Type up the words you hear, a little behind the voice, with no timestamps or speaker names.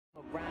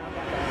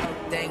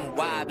thing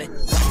wobbin',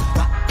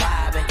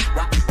 wobbin',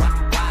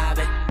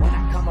 wobbin'. When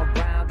I come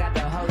around, got the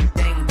whole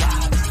thing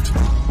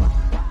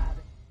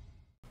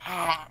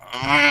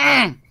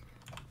wobbin'.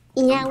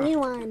 Yeah, we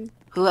won.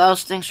 Who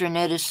else thinks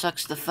Renetta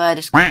sucks the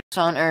fattest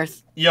on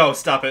earth? Yo,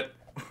 stop it.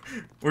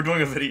 We're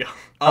doing a video.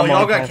 Oh,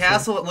 y'all got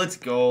castle? Let's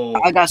go.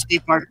 I got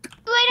skate park.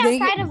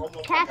 Wait outside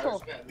of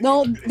castle.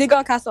 No, they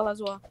got castle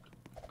as well.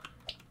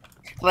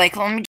 Like,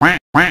 let me.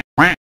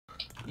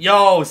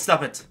 Yo,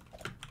 stop it.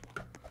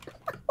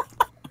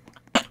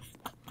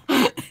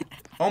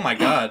 Oh my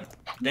god.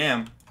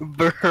 Damn.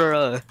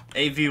 Bruh.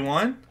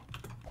 AV1?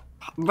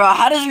 Bro,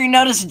 how does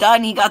Renotis die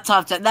and he got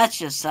top 10? That's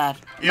just sad.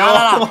 Yo.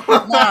 No.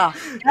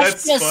 That's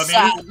That's just funny.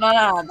 sad.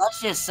 No,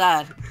 that's just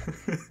sad.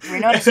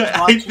 Renotis is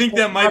I think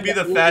that might be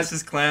the watching-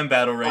 fastest clan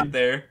battle right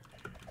there.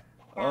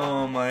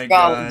 Oh my Bro,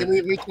 god. did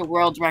we reach a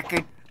world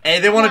record? Hey,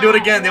 they want to do it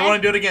again. They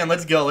want to do it again.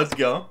 Let's go. Let's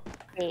go.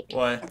 Wait.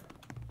 What?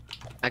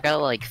 I got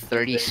like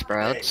 30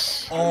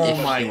 sprouts. Oh if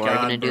my you god, are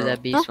gonna do bro.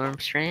 that bee swarm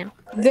stream,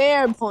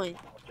 Their point.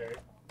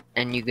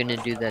 and you're gonna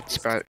do that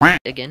sprout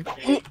again.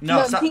 No,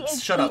 No, stop. THEIR.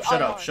 Shut up.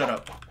 Shut up. Shut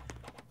up.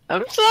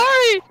 I'm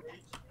sorry.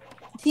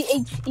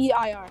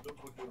 THEIR.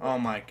 Oh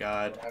my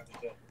god.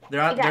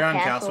 They're on. We got They're on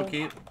castle. Castle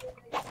Keep.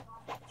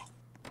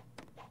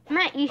 I'm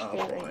at East Oh,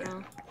 State boy. right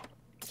now.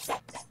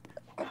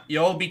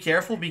 Yo, be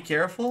careful. Be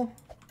careful.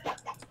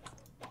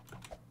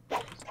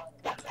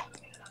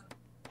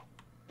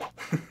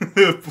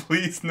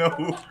 Please no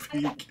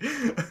peek.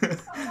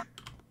 Where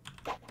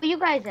you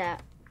guys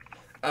at?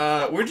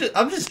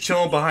 I'm just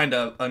chilling behind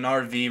an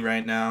RV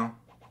right now.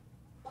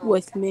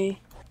 With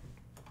me.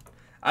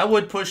 I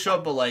would push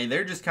up, but like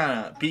they're just kind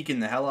of peeking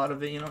the hell out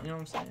of it. You know what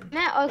I'm saying? I'm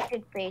at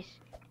Orchid Base.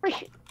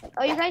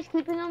 Are you guys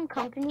keeping them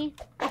company?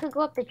 I could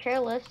go up the chair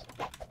list.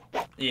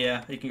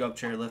 Yeah, you can go up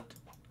chairlift.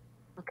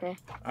 Okay.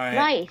 All right.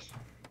 Nice.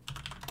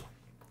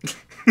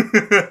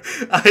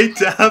 I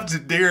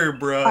tapped deer,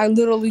 bro. I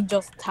literally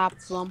just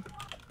tapped them.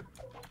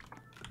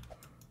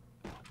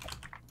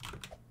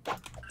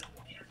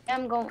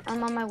 I'm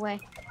on my way.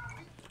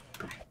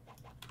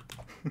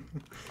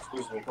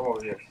 Excuse me, come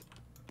over here.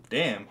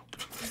 Damn.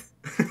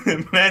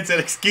 Man said,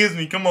 "Excuse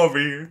me, come over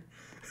here."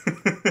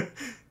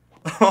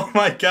 Oh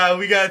my god,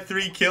 we got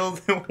 3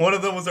 kills and one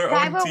of them was our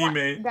own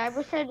teammate.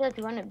 Diver said let's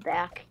run it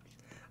back.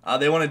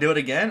 They want to do it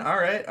again?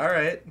 Alright,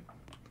 alright.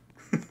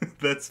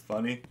 That's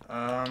funny.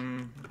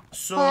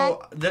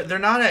 So, they're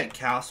not at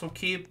Castle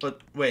Keep, but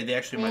wait, they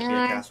actually might be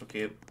at Castle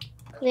Keep.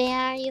 Where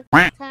are you,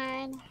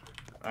 son?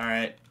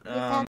 Alright,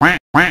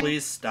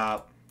 please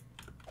stop.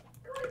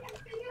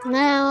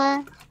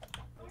 No.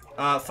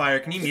 Fire,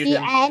 can you mute He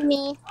him? add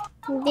me.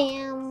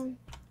 Damn.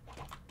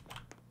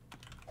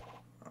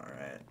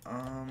 Alright,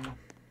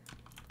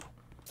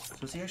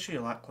 so is he actually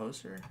a lot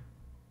closer?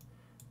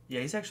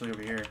 Yeah, he's actually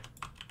over here.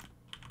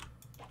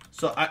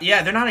 So,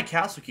 yeah, they're not at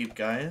Castle Keep,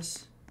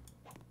 guys.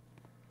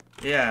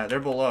 Yeah, they're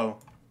below.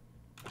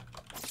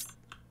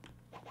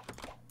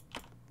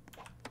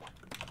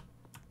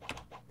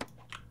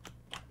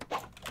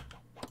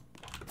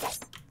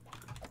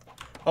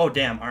 Oh,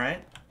 damn,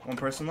 alright. One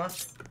person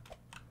left.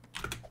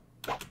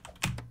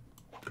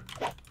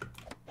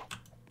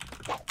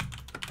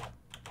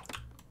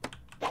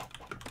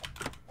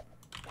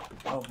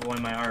 Oh boy,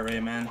 my RA,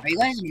 man. Are you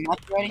guys in a match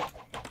already?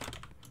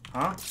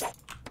 Huh?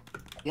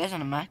 You guys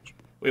in a match?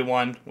 We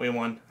won. We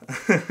won.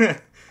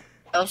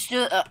 Let's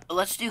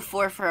do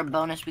 4 for a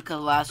bonus because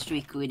last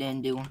week we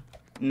didn't do one.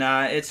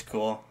 Nah, it's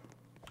cool.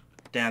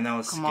 Damn, that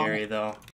was Come on. scary, though.